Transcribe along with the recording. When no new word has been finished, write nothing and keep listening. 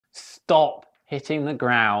stop hitting the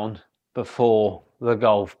ground before the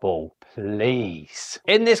golf ball, please.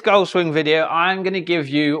 In this golf swing video, I'm going to give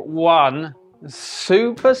you one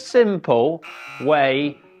super simple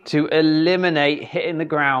way to eliminate hitting the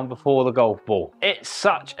ground before the golf ball. It's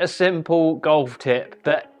such a simple golf tip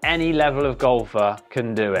that any level of golfer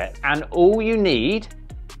can do it. And all you need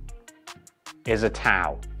is a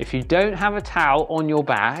towel. If you don't have a towel on your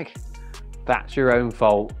bag, that's your own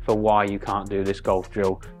fault for why you can't do this golf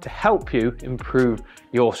drill to help you improve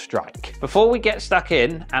your strike. Before we get stuck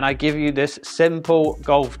in and I give you this simple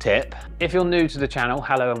golf tip, if you're new to the channel,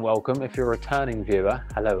 hello and welcome. If you're a returning viewer,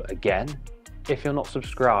 hello again. If you're not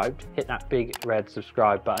subscribed, hit that big red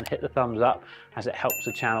subscribe button, hit the thumbs up as it helps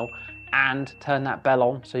the channel, and turn that bell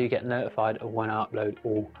on so you get notified of when I upload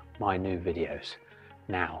all my new videos.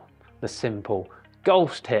 Now, the simple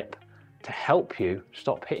golf tip to help you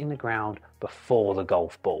stop hitting the ground before the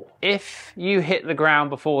golf ball. If you hit the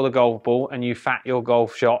ground before the golf ball and you fat your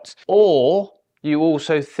golf shots, or you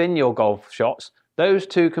also thin your golf shots, those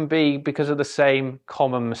two can be because of the same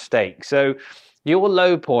common mistake. So your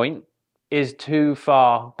low point is too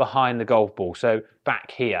far behind the golf ball, so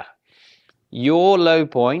back here. Your low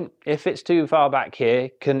point, if it's too far back here,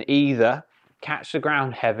 can either catch the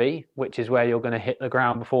ground heavy, which is where you're going to hit the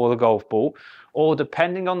ground before the golf ball, or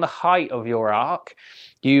depending on the height of your arc,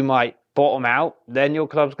 you might bottom out, then your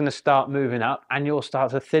club's going to start moving up and you'll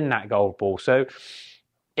start to thin that golf ball. So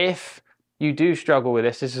if you do struggle with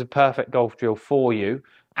this is a perfect golf drill for you.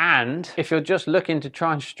 And if you're just looking to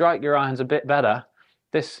try and strike your irons a bit better,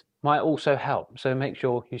 this might also help, so make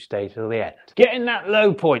sure you stay till the end. Getting that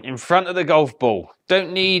low point in front of the golf ball.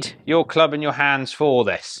 Don't need your club in your hands for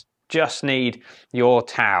this. Just need your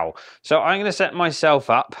towel. So I'm going to set myself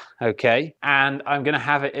up, okay, and I'm going to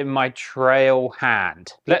have it in my trail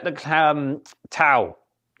hand. Let the towel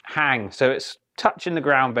hang so it's touching the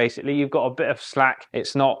ground basically. You've got a bit of slack,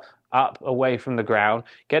 it's not up away from the ground.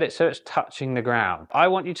 Get it so it's touching the ground. I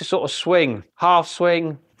want you to sort of swing, half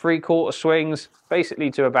swing, 3/4 swings,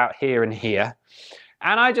 basically to about here and here.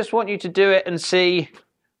 And I just want you to do it and see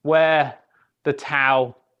where the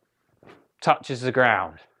towel touches the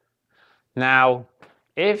ground. Now,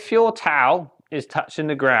 if your towel is touching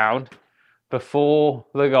the ground before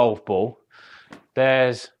the golf ball,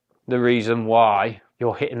 there's the reason why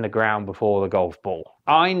you're hitting the ground before the golf ball.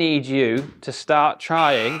 I need you to start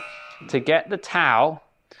trying to get the towel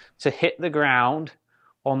to hit the ground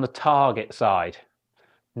on the target side,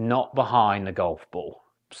 not behind the golf ball.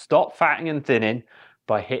 Stop fatting and thinning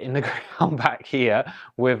by hitting the ground back here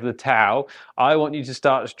with the towel. I want you to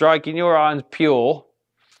start striking your irons pure,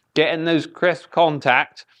 getting those crisp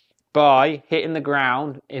contact by hitting the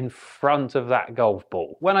ground in front of that golf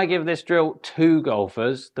ball. When I give this drill to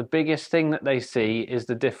golfers, the biggest thing that they see is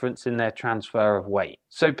the difference in their transfer of weight.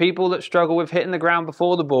 So people that struggle with hitting the ground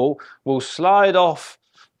before the ball will slide off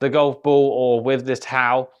the golf ball or with this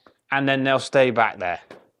towel, and then they'll stay back there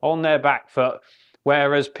on their back foot.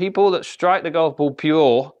 Whereas people that strike the golf ball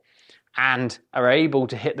pure and are able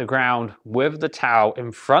to hit the ground with the towel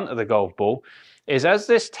in front of the golf ball is as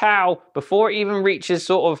this towel, before it even reaches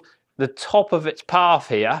sort of the top of its path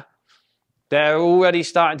here, they're already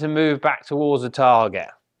starting to move back towards the target.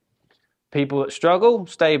 People that struggle,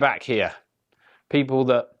 stay back here. People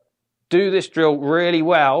that do this drill really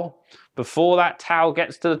well, before that towel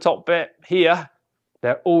gets to the top bit here,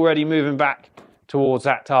 they're already moving back towards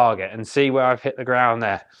that target. And see where I've hit the ground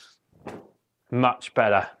there. Much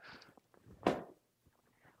better.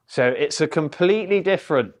 So it's a completely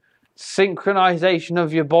different synchronization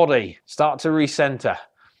of your body. Start to recenter.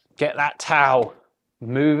 Get that towel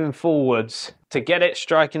moving forwards to get it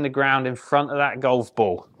striking the ground in front of that golf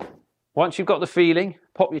ball. Once you've got the feeling,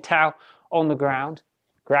 pop your towel on the ground,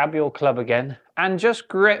 grab your club again, and just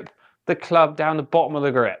grip the club down the bottom of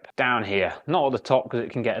the grip, down here, not at the top because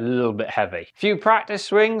it can get a little bit heavy. A few practice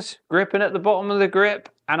swings, gripping at the bottom of the grip,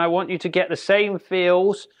 and I want you to get the same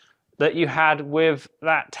feels that you had with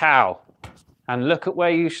that towel. And look at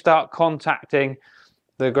where you start contacting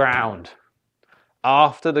the ground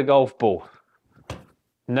after the golf ball.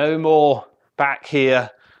 No more back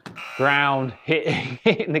here, ground,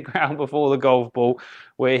 hitting the ground before the golf ball.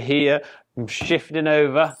 We're here, shifting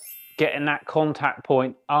over, getting that contact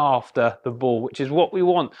point after the ball, which is what we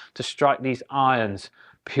want to strike these irons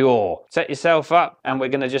pure. Set yourself up and we're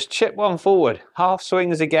going to just chip one forward. Half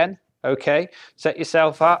swings again, okay? Set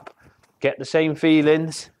yourself up, get the same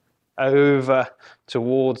feelings over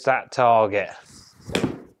towards that target.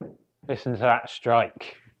 Listen to that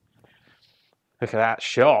strike. Look at that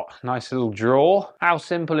shot. Nice little draw. How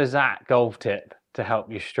simple is that golf tip to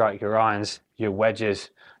help you strike your irons, your wedges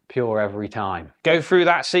pure every time. Go through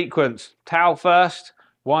that sequence. Towel first,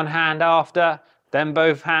 one hand after, then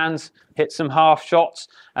both hands, hit some half shots,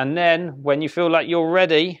 and then when you feel like you're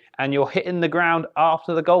ready and you're hitting the ground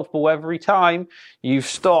after the golf ball every time, you've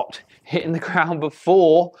stopped hitting the ground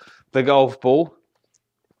before the golf ball,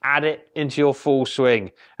 add it into your full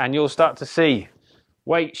swing, and you'll start to see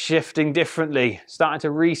weight shifting differently, starting to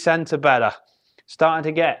recenter better, starting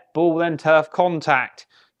to get ball and turf contact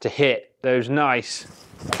to hit those nice,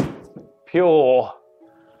 pure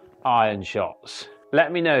iron shots.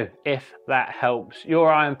 Let me know if that helps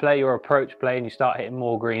your iron play, your approach play, and you start hitting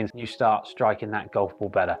more greens and you start striking that golf ball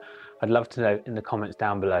better. I'd love to know in the comments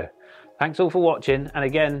down below. Thanks all for watching, and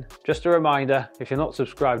again, just a reminder, if you're not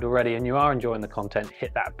subscribed already and you are enjoying the content,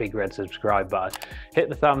 hit that big red subscribe button, hit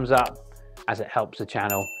the thumbs up as it helps the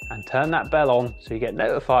channel, and turn that bell on so you get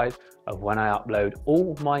notified of when I upload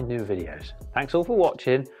all my new videos. Thanks all for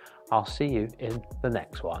watching. I'll see you in the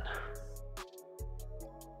next one.